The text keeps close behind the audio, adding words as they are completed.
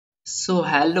So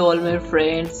hello all my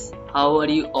friends, how are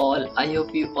you all? I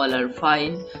hope you all are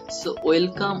fine. So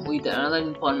welcome with another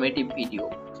informative video.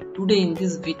 Today in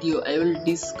this video I will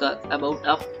discuss about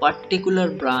a particular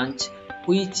branch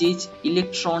which is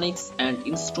Electronics and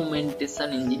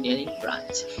Instrumentation Engineering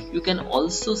branch. You can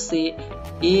also say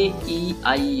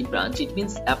AEIE branch, it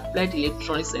means Applied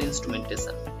Electronics and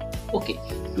Instrumentation. Okay,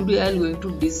 today I am going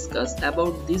to discuss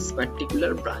about this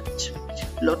particular branch.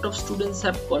 Lot of students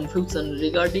have confusion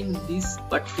regarding this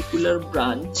particular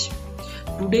branch.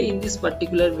 Today in this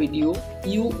particular video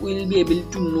you will be able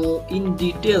to know in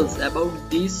details about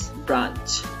this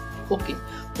branch. Okay,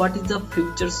 what is the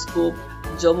future scope,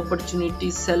 job opportunity,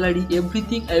 salary,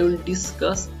 everything I will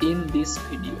discuss in this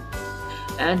video.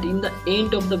 And in the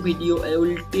end of the video I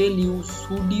will tell you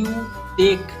should you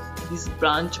take this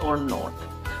branch or not.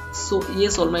 So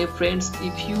yes, all my friends,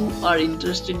 if you are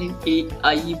interested in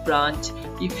AIE branch,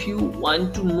 if you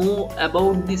want to know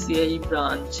about this AIE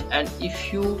branch, and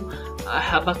if you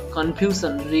have a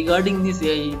confusion regarding this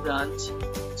AIE branch,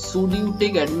 should you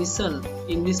take admission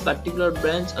in this particular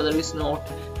branch, otherwise not,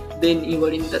 then you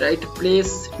are in the right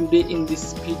place. Today in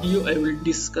this video I will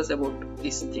discuss about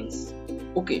these things.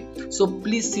 Okay, so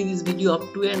please see this video up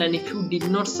to end, and if you did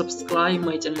not subscribe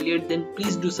my channel yet, then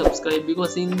please do subscribe,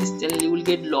 because in this channel you will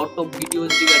get lot of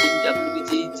videos regarding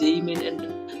WBJ, JEE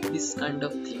and this kind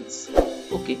of things.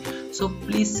 Okay, so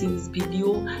please see this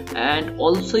video, and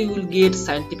also you will get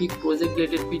scientific project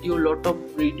related video, lot of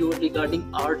video regarding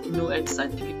Arduino and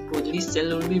scientific project. This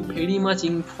channel will be very much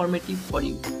informative for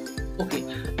you. Okay,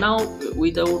 now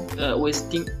without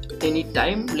wasting any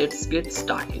time, let's get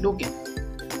started. Okay,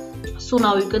 so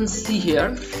now you can see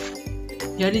here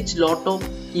is lot of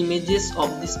images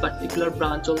of this particular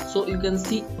branch. Also you can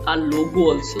see a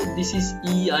logo also. This is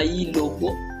EIE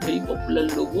logo, very popular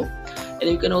logo, and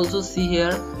you can also see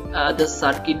here the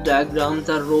circuit diagrams,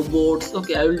 the robots.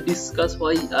 Okay, I will discuss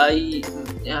why I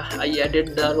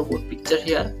added the robot picture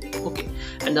here. Okay,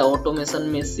 and the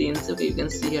automation machines. Okay, you can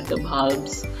see here the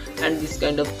valves and this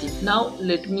kind of thing. Now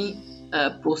let me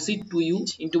proceed to you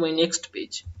into my next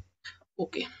page.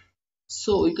 Okay,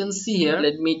 so you can see here,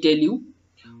 let me tell you,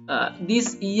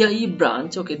 this EIE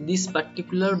branch, okay, this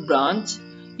particular branch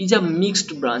is a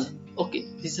mixed branch. Okay,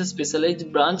 this is a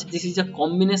specialized branch. This is a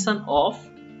combination of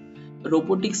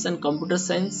robotics and computer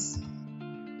science,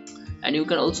 and you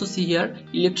can also see here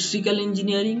electrical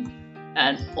engineering,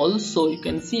 and also you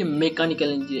can see mechanical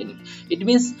engineering. It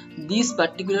means this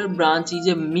particular branch is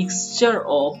a mixture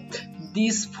of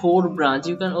these four branch.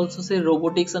 You can also say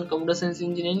robotics and computer science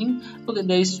engineering. Okay,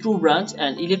 there is two branch,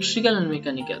 and electrical and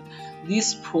mechanical.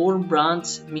 This four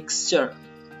branch mixture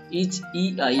is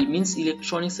EIE, means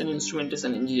electronics and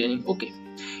instrumentation engineering. Okay,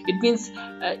 it means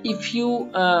if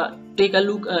you take a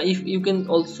look, if you can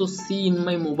also see in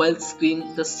my mobile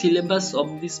screen the syllabus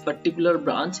of this particular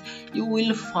branch, you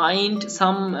will find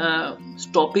some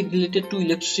topic related to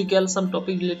electrical, some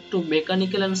topic related to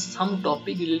mechanical, and some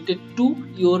topic related to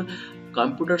your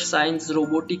computer science,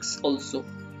 robotics. Also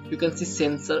you can see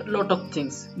sensor, lot of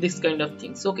things, this kind of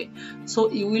things. Okay, so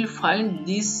you will find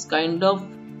this kind of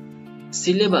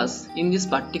syllabus in this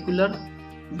particular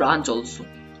branch also.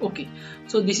 Okay,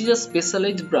 so this is a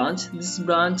specialized branch. This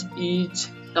branch is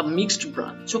a mixed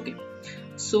branch. Okay,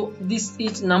 so this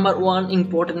is number one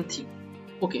important thing.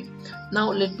 Okay,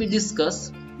 now let me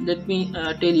discuss, let me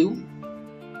tell you,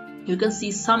 you can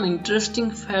see some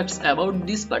interesting facts about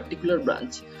this particular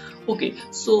branch. Okay,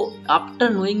 so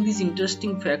after knowing these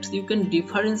interesting facts, you can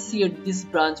differentiate this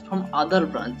branch from other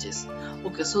branches.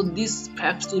 Okay, so these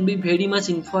facts will be very much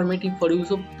informative for you,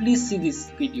 so please see this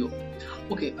video.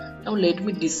 Okay, now let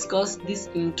me discuss these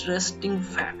interesting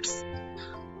facts.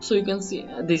 So you can see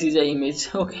this is an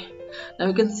image. Okay, now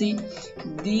you can see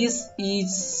this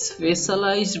is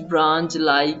specialized branch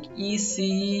like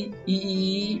ECE,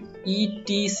 EEE,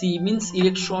 ETC, means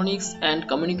electronics and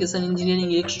communication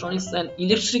engineering, electronics and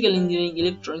electrical engineering,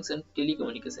 electronics and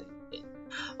telecommunication engineering.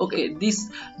 Okay, these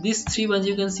three branch,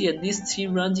 you can see here, these three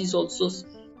branch is also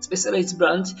specialized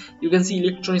branch. You can see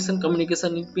electronics and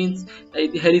communication, it means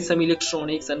here is some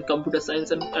electronics and computer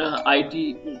science and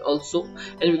IT also,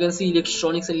 and you can see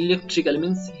electronics and electrical,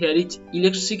 means here is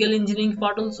electrical engineering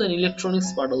part also and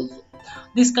electronics part also,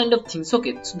 this kind of things.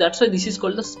 Okay, so that's why this is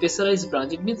called the specialized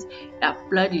branch. It means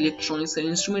applied electronics and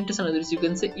instrumentation, otherwise you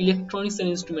can say electronics and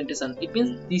instrumentation. It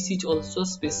means this is also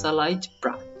specialized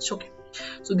branch. Okay,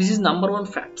 so this is number one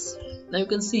facts. Now you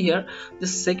can see here the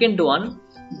second one,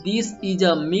 this is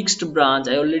a mixed branch.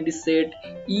 I already said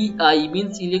EI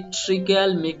means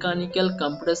electrical, mechanical,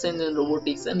 computer science and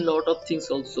robotics, and lot of things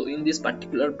also in this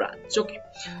particular branch. Okay,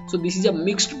 so this is a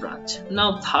mixed branch.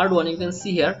 Now third one, you can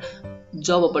see here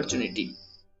job opportunity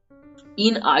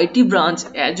in IT branch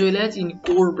as well as in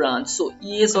core branch. So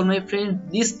yes, all my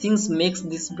friends, these things makes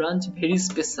this branch very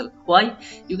special. Why?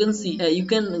 You can see you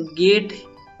can get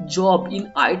job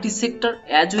in IT sector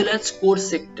as well as core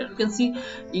sector. You can see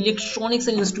electronics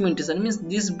and instrumentation means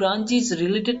this branch is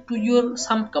related to your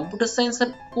some computer science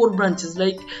and core branches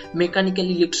like mechanical,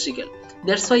 electrical.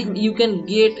 That's why you can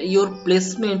get your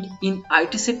placement in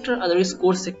IT sector, otherwise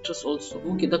core sectors also.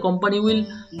 Okay, the company will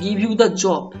give you the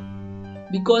job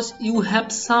because you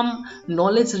have some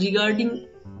knowledge regarding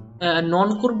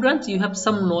non-core branch, you have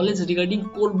some knowledge regarding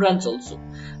core branch also.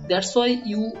 That's why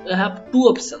you have two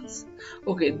options.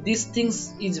 Okay, these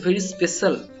things is very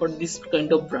special for this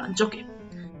kind of branch. Okay,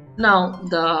 now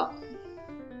the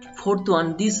fourth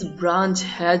one, this branch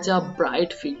has a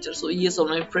bright future. So yes, all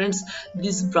my friends,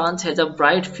 this branch has a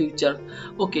bright future.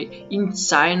 Okay, in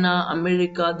China,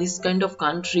 America, this kind of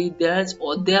country,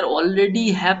 they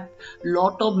already have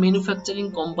lot of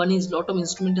manufacturing companies, lot of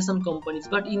instrumentation companies.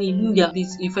 But in India,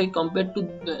 this if I compare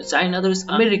to China, there is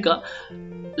America,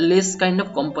 less kind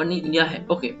of company India have.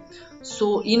 Okay,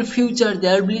 so in future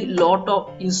there will be lot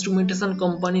of instrumentation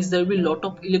companies, there will be lot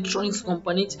of electronics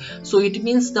companies. So it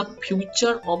means the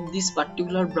future of this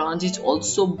particular branch is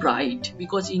also bright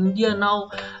because India now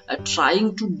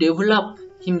trying to develop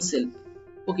himself.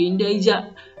 Okay, India is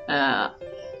a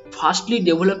fastly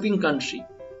developing country.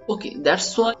 Okay,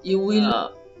 that's why you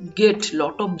will get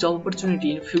lot of job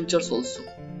opportunity in futures also.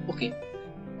 Okay,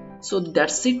 so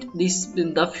that's it.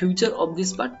 The future of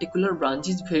this particular branch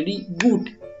is very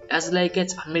good as like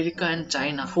as America and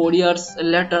China. 4 years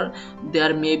later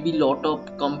there may be lot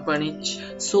of companies,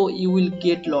 so you will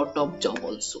get lot of job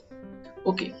also.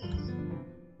 Okay,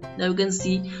 now you can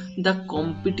see the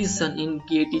competition in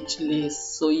GATE is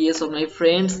less. So yes, my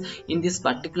friends, in this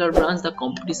particular branch the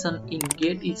competition in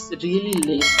GATE is really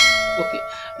less.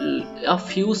 Okay, a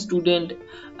few students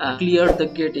clear the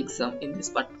GATE exam in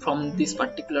this from this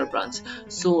particular branch.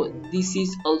 So this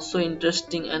is also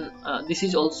interesting, and this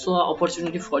is also an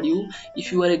opportunity for you.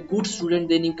 If you are a good student,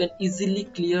 then you can easily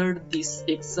clear this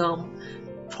exam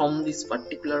from this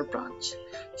particular branch.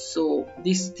 So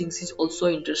these things is also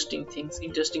interesting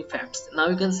facts. Now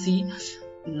you can see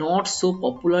not so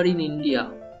popular in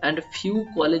India, and few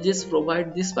colleges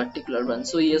provide this particular branch.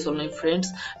 So yes, all my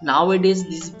friends, nowadays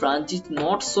this branch is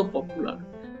not so popular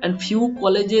and few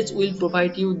colleges will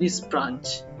provide you this branch.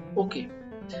 Okay,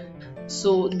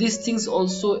 so these things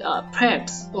also are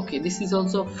facts. Okay, this is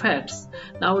also facts.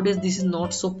 Nowadays this is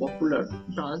not so popular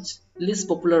branch, less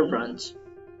popular branch.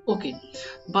 Okay,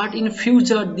 but in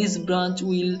future this branch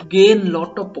will gain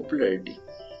lot of popularity,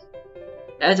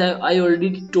 as I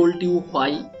already told you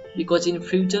why. Because in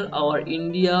future our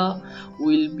India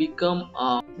will become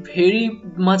a very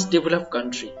much developed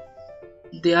country.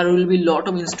 There will be lot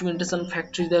of instrumentation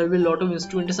factories, there will be lot of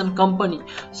instrumentation company.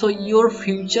 So your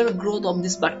future growth of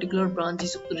this particular branch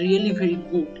is really very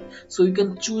good, so you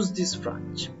can choose this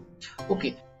branch.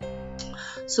 Okay,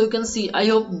 so you can see, I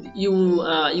hope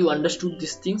you understood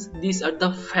these things. These are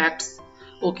the facts,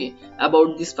 okay,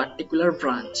 about this particular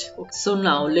branch. Okay, so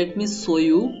now let me show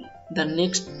you the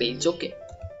next page. Okay,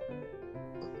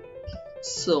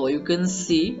 so you can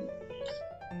see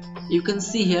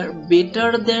here,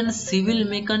 better than civil,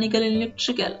 mechanical and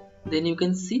electrical. Then you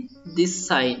can see this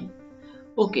sign.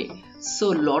 Okay, so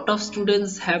lot of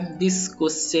students have this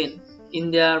question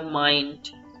in their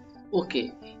mind.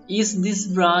 Okay, is this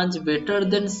branch better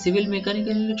than civil,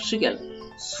 mechanical and electrical?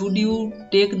 Should you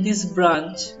take this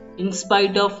branch in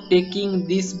spite of taking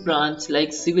this branch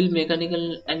like civil,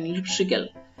 mechanical and electrical?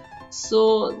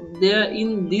 So there,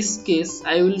 in this case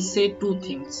I will say two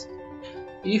things.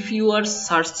 If you are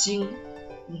searching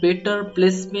better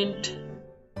placement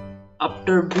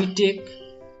after BTech,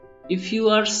 if you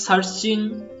are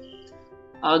searching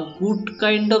a good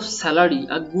kind of salary,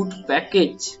 a good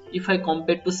package if I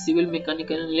compare to civil,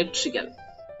 mechanical and electrical,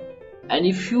 and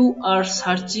if you are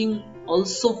searching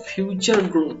also future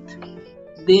growth,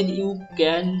 then you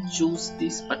can choose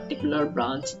this particular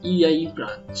branch, EIE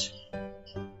branch,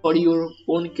 for your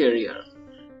own career.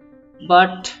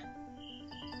 But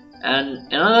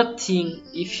and another thing,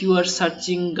 if you are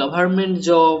searching government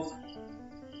job,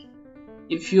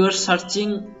 if you are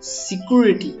searching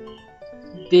security,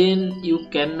 then you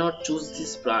cannot choose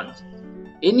this branch.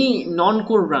 Any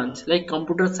non-core branch like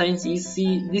computer science,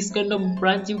 EC, this kind of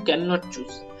branch you cannot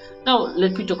choose. Now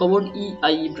let me talk about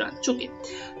EIE branch. Okay,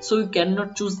 so you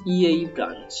cannot choose EIE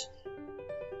branch.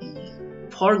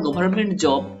 For government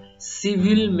job,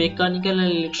 civil, mechanical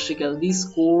and electrical, these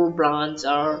core branch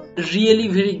are really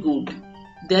very good.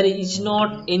 There is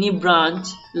not any branch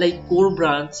like core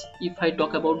branch if I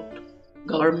talk about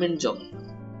government job.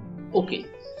 Okay,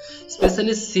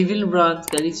 especially civil branch,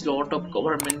 there is lot of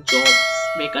government jobs,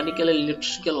 mechanical and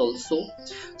electrical also.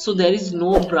 So there is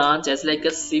no branch as like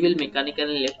a civil, mechanical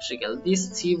and electrical.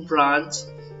 This three branch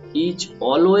is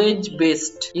always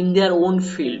best in their own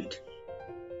field.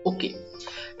 Okay,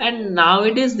 and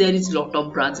nowadays there is lot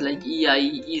of branch like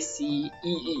EIE, EC,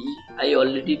 EEE. I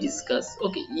already discussed.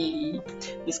 Okay, EE,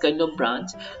 this kind of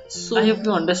branch. So I hope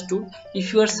you understood.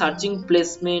 If you are searching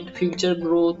placement, future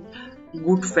growth,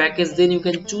 good package, then you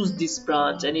can choose this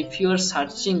branch. And if you are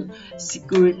searching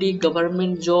security,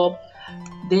 government job,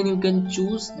 then you can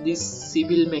choose this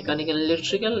civil, mechanical,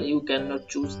 electrical. You cannot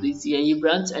choose this EIE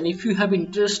branch. And if you have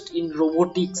interest in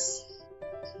robotics,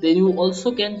 then you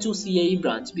also can choose EIE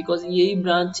branch, because EIE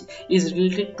branch is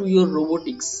related to your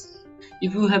robotics.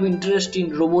 If you have interest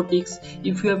in robotics,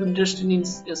 if you have interest in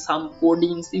some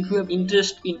codings, if you have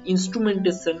interest in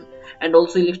instrumentation and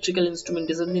also electrical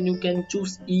instrumentation, then you can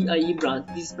choose EIE branch.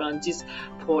 This branch is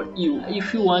for you.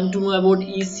 If you want to know about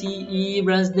ECE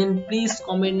branch, then please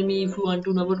comment me. If you want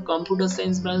to know about computer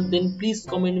science branch, then please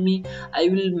comment me. I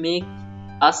will make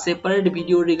a separate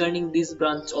video regarding this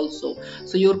branch also.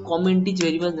 So your comment is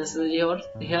very much necessary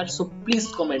here, so please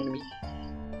comment me.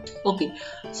 Okay,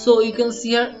 so you can see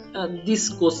here this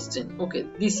question. Okay,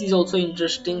 this is also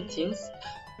interesting things.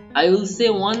 I will say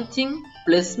one thing,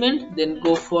 placement, then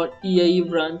go for EIE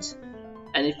branch.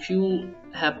 And if you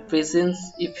have presence,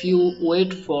 if you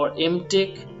wait for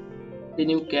MTech, then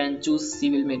you can choose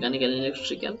civil, mechanical, and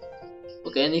electrical.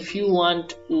 Okay, and if you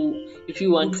want to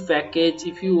package,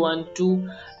 if you want to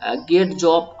get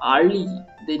job early,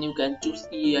 then you can choose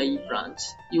EIE branch.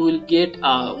 You will get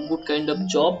a good kind of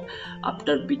job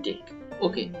after BTech.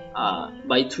 Okay,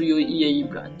 by through your EIE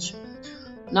branch.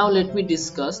 Now let me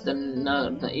discuss in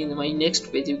my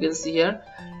next page. You can see here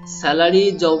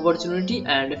salary, job opportunity,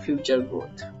 and future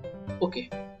growth.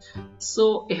 Okay,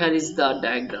 so here is the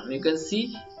diagram. You can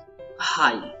see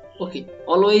high. Okay,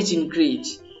 always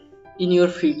increase in your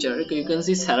future. Okay, you can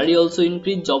see salary also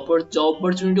increase, job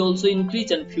opportunity also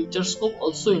increase, and future scope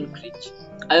also increase.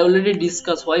 I already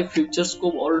discussed why future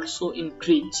scope also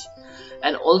increase,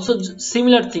 and also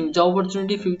similar thing, job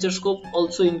opportunity, future scope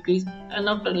also increase. And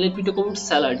now let me talk about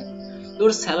salary.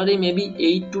 Your salary may be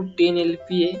 8 to 10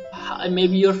 LPA,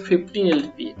 maybe your 15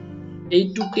 LPA,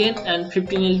 8 to 10 and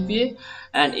 15 LPA,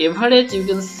 and average you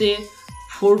can say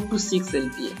 4 to 6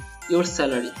 LPA your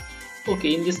salary.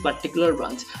 Okay, in this particular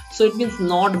branch. So it means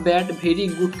not bad, very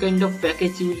good kind of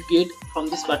package you will get from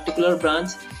this particular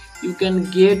branch. You can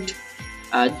get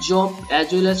a job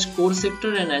as well as core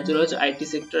sector and as well as IT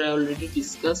sector. I already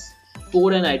discussed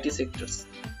core and IT sectors.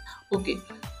 Okay,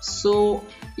 so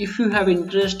if you have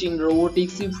interest in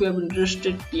robotics, if you have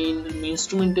interested in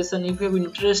instrumentation, if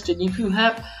you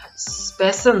have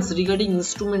passions regarding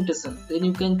instrumentation, then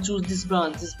you can choose this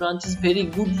branch. This branch is very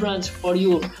good branch for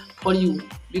you,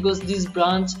 because this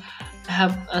branch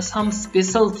have some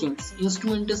special things,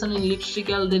 instrumentation and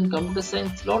electrical, then computer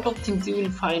science, lot of things you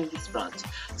will find this branch.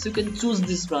 So you can choose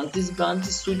this branch. This branch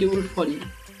is suitable for you.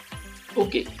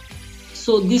 Okay,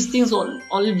 so these things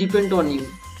only depend on you.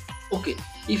 Okay,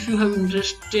 if you have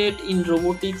interested in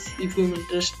robotics, if you are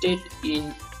interested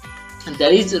in,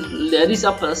 there is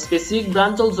a specific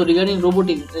branch also regarding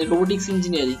robotics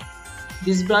engineering.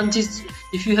 This branch is,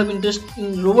 if you have interest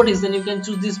in robotics, then you can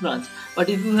choose this branch. But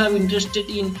if you have interested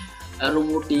in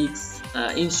robotics,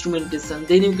 instrumentation,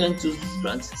 then you can choose this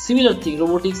branch. Similar thing,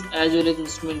 robotics as well as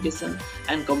instrumentation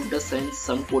and computer science,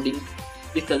 some coding,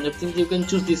 this kind of things, you can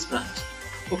choose this branch.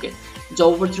 Okay,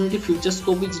 job opportunity, future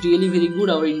scope is really very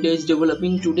good. Our India is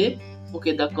developing today.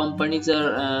 Okay, the companies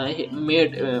are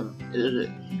made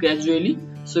gradually,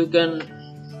 so you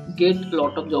can get a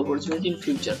lot of job opportunity in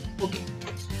future. Okay,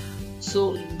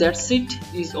 so that's it.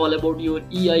 Is all about your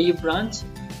EIE branch.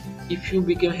 If you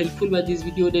became helpful by this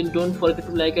video, then don't forget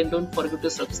to like and don't forget to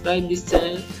subscribe this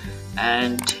channel,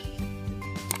 and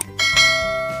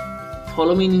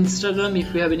follow me in Instagram.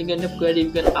 If you have any kind of query,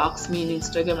 you can ask me in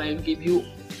Instagram. I will give you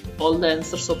all the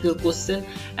answers of your question.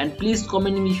 And please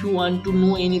comment me if you want to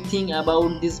know anything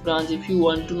about this branch. If you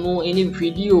want to know any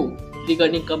video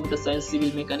regarding computer science,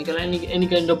 civil, mechanical, any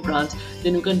kind of branch,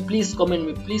 then you can please comment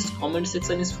me. Please, comment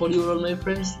section is for you all my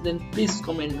friends, then please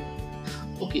comment me.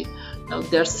 Okay, now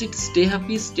that's it. Stay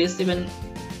happy, stay safe, and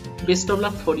best of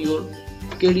luck for your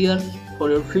career,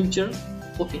 for your future.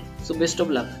 Okay, so best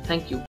of luck. Thank you.